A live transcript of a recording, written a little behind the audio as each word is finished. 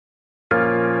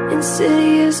mind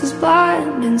city is this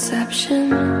blind inception.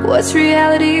 What's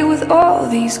reality with all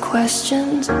these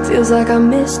questions? Feels like I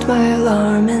missed my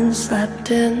alarm and slept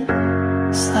in.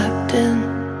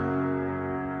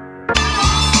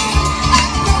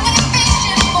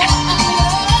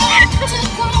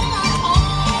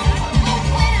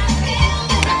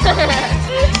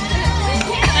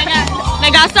 I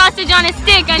got sausage on a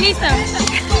stick. I need some.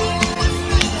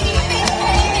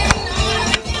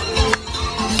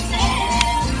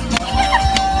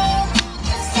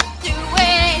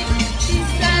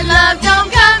 Love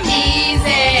don't come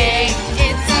easy.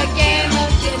 It's a game of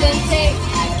give and take.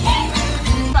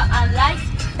 What I like,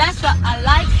 that's what I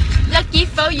like. Lucky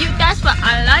for you, that's what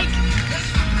I like.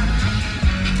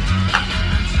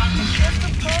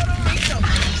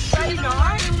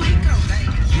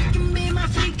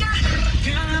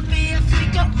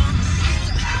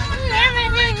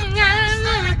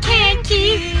 Can't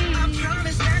keep.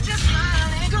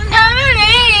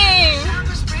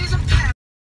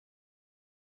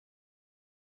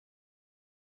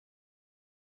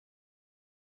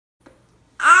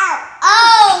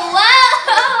 Oh,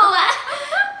 whoa!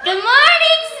 Good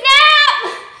morning, Snap!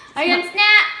 Are you on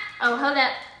Snap? Oh, hold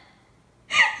up.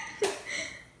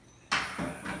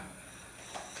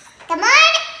 Good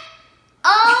morning!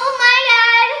 Oh my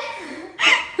god!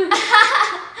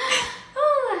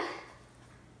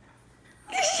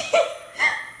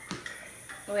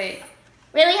 Wait.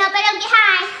 Really hope I don't get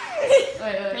high.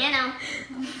 Wait. You know.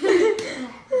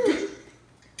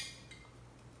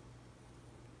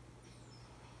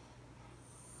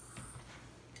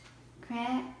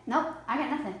 Nope, I got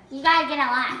nothing. You gotta get a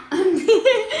line.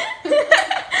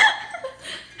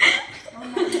 Oh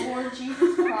my Lord,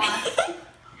 Jesus Christ.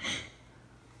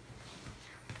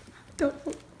 Don't.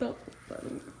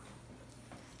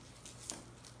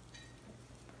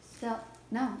 So,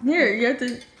 no. Here, you have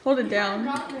to hold it down.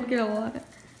 Get a lot.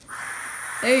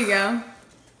 There you go.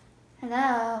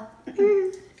 Hello.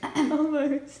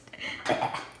 Almost.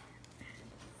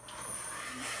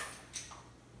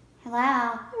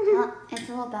 Hello. Well, it's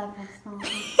a little bad for small.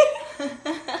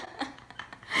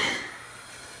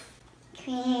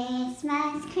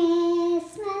 Christmas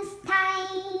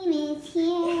time is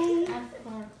here.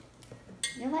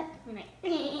 You know what?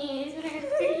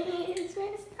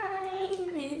 Christmas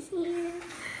time is here.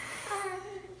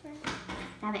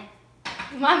 Stop it.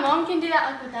 My mom can do that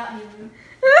like without helium.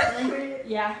 Really?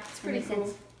 Yeah, it's pretty cool.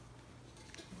 Sense.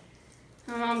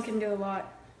 My mom can do a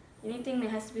lot. Anything that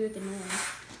has to do with the noise.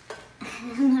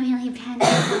 I'm really bad at it.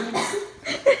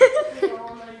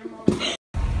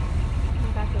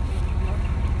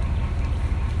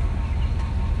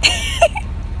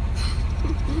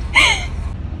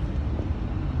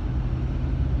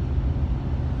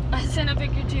 I sent a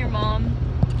picture to your mom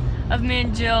of me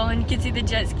and Jill, and you can see the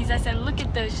jet skis. I said, look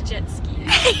at those jet skis.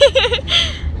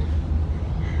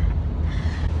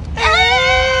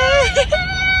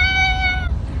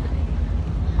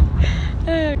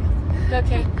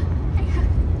 Okay.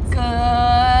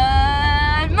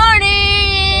 Good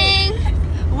morning!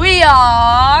 We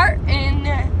are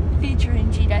featuring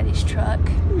G Daddy's truck.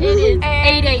 It is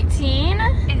 8:18.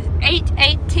 It is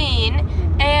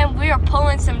 8:18, and we are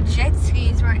pulling some jet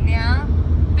skis right now.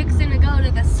 Fixing to go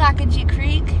to the Sakaji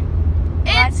Creek.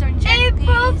 It's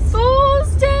April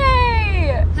Fool's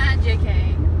Day!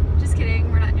 JK. Just kidding,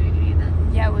 we're not doing any of that.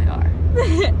 Yeah, we are.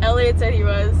 Elliot said he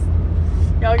was.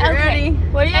 Y'all get ready.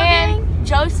 What are you doing?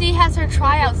 Josie has her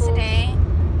tryouts today,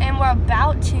 and we're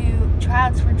about to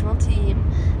tryouts for drill team,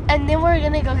 and then we're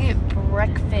gonna go get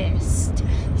breakfast.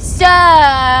 So,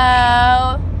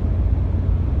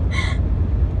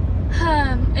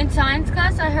 in science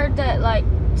class, I heard that like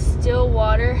still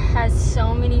water has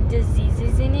so many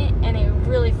diseases in it, and it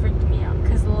really freaked me out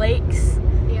because lakes.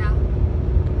 Yeah.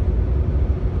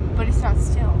 But it's not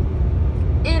still.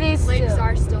 It is. Lakes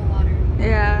are still water.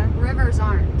 Yeah. Rivers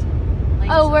aren't.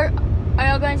 Lakes Are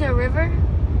y'all going to a river?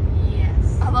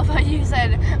 Yes. I love how you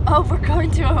said, oh, we're going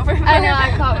to a river. I know,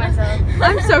 I caught myself.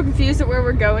 I'm so confused at where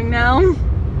we're going now.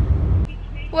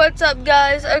 What's up,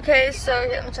 guys? Okay, so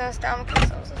I'm turn this down because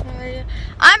I was listening to the radio.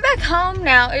 I'm back home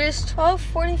now. It is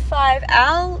 12:45.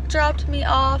 Al dropped me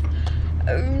off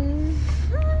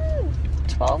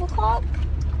 12 o'clock.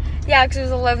 Yeah, because it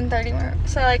was 11:30.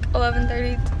 So like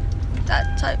 11:30,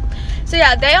 that type. So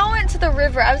yeah, they all went to the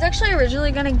river. I was actually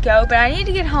originally gonna go, but I need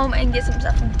to get home and get some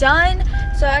stuff done.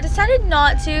 So I decided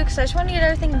not to because I just want to get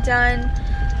everything done.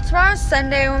 Tomorrow's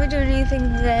Sunday. I won't be doing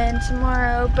anything then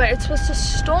tomorrow, but it's supposed to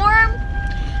storm.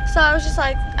 So I was just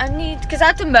like, I need, because I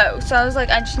have to mow. So I was like,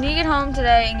 I just need to get home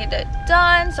today and get it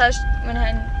done. So I just went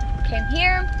ahead and came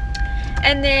here.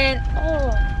 And then,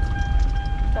 oh,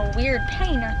 the a weird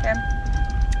pain right there.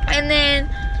 And then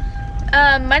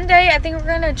Monday, I think we're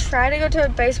gonna try to go to a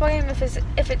baseball game if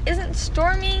it isn't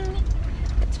storming.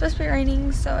 It's supposed to be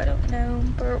raining, so I don't know.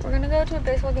 But we're gonna go to a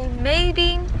baseball game,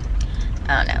 maybe.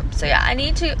 I don't know. So yeah, I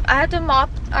have to mop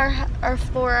our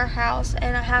floor, our house,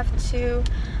 and I have to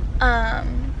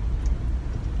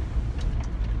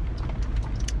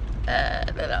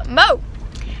mow.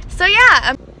 So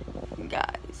yeah,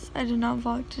 guys, I did not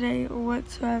vlog today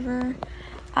whatsoever.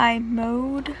 I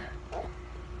mowed,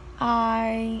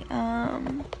 I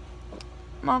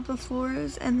mopped the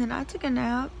floors, and then I took a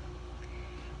nap.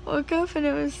 Woke up and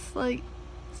it was like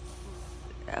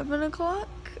 7 o'clock,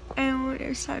 and it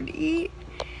was time to eat.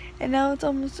 And now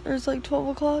it's like 12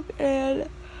 o'clock, and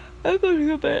I'm going to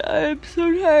go to bed. I'm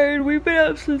so tired. We've been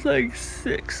up since like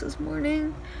 6 this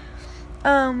morning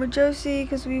with Josie,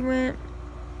 because we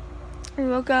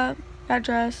woke up, got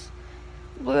dressed,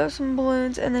 blew up some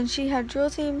balloons, and then she had drill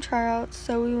team tryouts,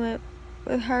 so we went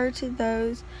with her to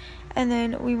those. And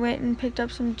then we went and picked up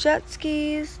some jet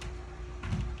skis,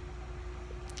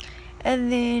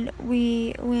 and then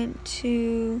we went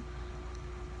to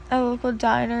a local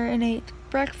diner and ate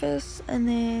breakfast, and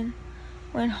then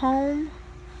went home,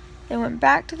 then went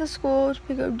back to the school to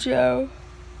pick up Joe,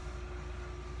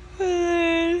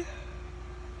 and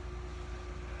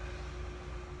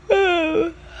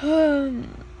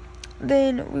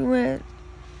then we went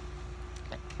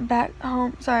back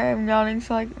home. Sorry, I'm yawning,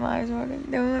 so like my eyes are watering.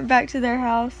 Then we went back to their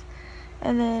house,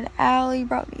 and then Allie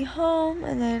brought me home,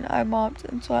 and then I mopped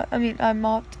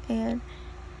and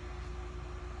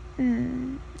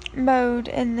mowed,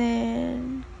 and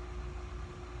then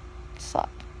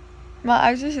slept. My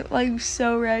eyes are like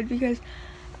so red because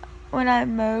when I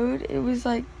mowed, it was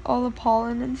like all the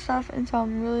pollen and stuff, and so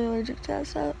I'm really allergic to that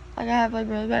stuff. Like I have like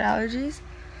really bad allergies.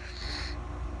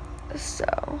 So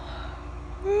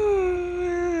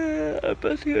I'm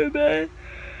about to go to bed.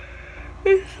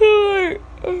 It's so late.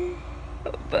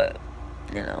 But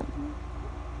you know,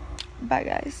 bye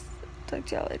guys. Talk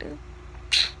to y'all later.